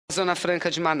Zona Franca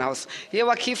de Manaus.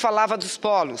 Eu aqui falava dos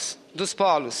polos.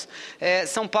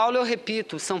 São Paulo, eu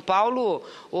repito, São Paulo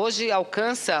hoje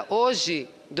alcança,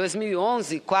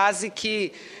 2011, quase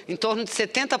que em torno de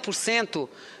 70%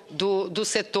 do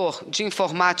setor de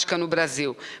informática no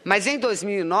Brasil. Mas em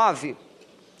 2009,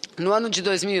 no ano de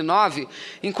 2009,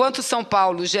 enquanto São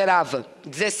Paulo gerava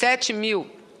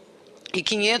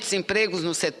 17.500 empregos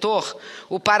no setor,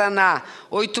 o Paraná,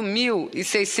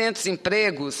 8.600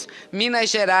 empregos, Minas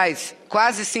Gerais,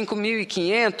 quase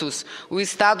 5.500, o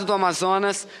estado do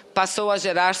Amazonas passou a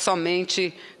gerar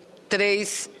somente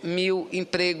 3.000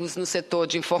 empregos no setor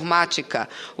de informática.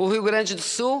 O Rio Grande do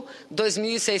Sul,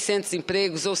 2.600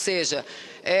 empregos, ou seja,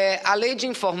 a lei de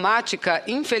informática,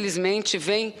 infelizmente,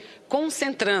 vem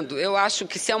concentrando. Eu acho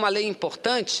que, se é uma lei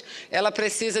importante, ela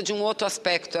precisa de um outro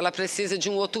aspecto, ela precisa de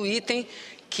um outro item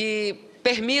que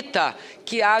permita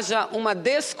que haja uma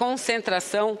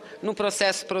desconcentração no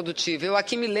processo produtivo. Eu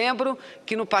aqui me lembro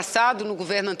que, no passado, no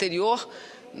governo anterior,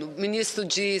 o ministro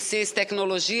de Ciência e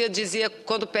Tecnologia dizia,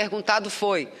 quando perguntado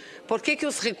foi: por que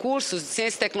os recursos de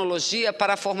ciência e tecnologia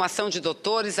para a formação de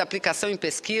doutores, aplicação em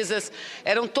pesquisas,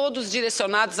 eram todos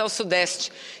direcionados ao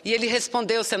Sudeste? E ele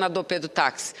respondeu, senador Pedro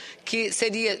Tax, que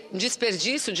seria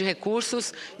desperdício de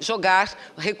recursos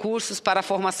jogar recursos para a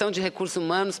formação de recursos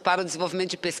humanos, para o desenvolvimento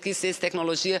de pesquisa, ciência e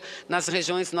tecnologia nas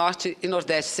regiões Norte e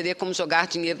Nordeste. Seria como jogar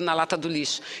dinheiro na lata do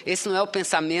lixo. Esse não é o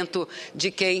pensamento de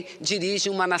quem dirige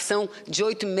uma nação de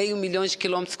 8,5 milhões de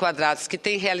quilômetros quadrados, que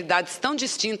tem realidades tão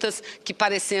distintas que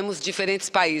parecemos diferentes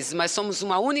países, mas somos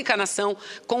uma única nação,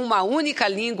 com uma única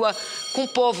língua, com um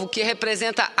povo que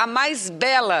representa a mais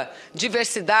bela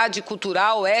diversidade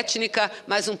cultural, étnica,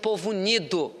 mas um povo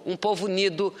unido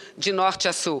de norte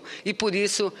a sul. E por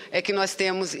isso é que nós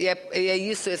temos, e é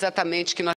isso exatamente que nós